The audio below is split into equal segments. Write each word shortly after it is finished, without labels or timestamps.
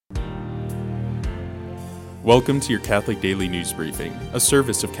Welcome to your Catholic Daily News Briefing, a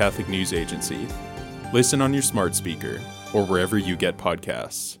service of Catholic News Agency. Listen on your smart speaker or wherever you get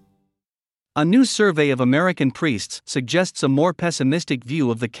podcasts. A new survey of American priests suggests a more pessimistic view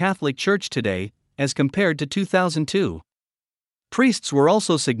of the Catholic Church today, as compared to 2002. Priests were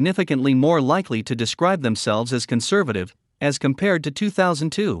also significantly more likely to describe themselves as conservative, as compared to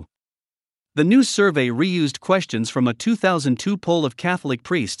 2002. The new survey reused questions from a 2002 poll of Catholic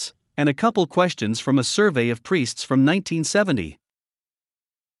priests, and a couple questions from a survey of priests from 1970.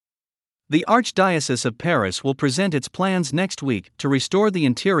 The Archdiocese of Paris will present its plans next week to restore the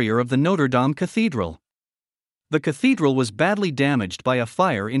interior of the Notre Dame Cathedral. The cathedral was badly damaged by a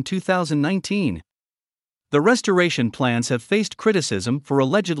fire in 2019. The restoration plans have faced criticism for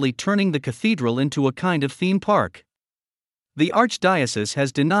allegedly turning the cathedral into a kind of theme park. The Archdiocese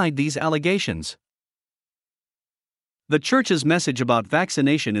has denied these allegations. The Church's message about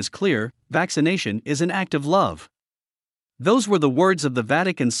vaccination is clear: vaccination is an act of love. Those were the words of the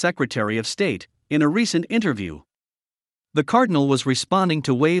Vatican's Secretary of State, in a recent interview. The Cardinal was responding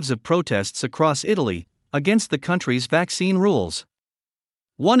to waves of protests across Italy against the country's vaccine rules.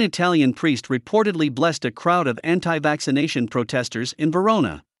 One Italian priest reportedly blessed a crowd of anti-vaccination protesters in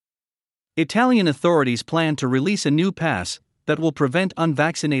Verona. Italian authorities plan to release a new pass that will prevent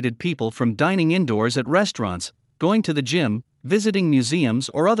unvaccinated people from dining indoors at restaurants, going to the gym, visiting museums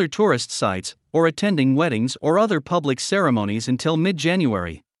or other tourist sites, or attending weddings or other public ceremonies until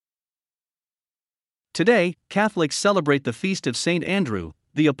mid-January. Today, Catholics celebrate the feast of Saint Andrew,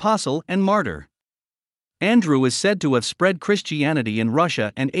 the Apostle and Martyr. Andrew is said to have spread Christianity in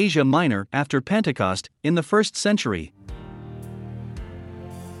Russia and Asia Minor after Pentecost in the 1st century.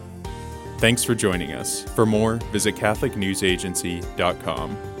 Thanks for joining us. For more, visit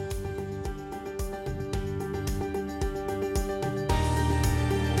CatholicNewsAgency.com.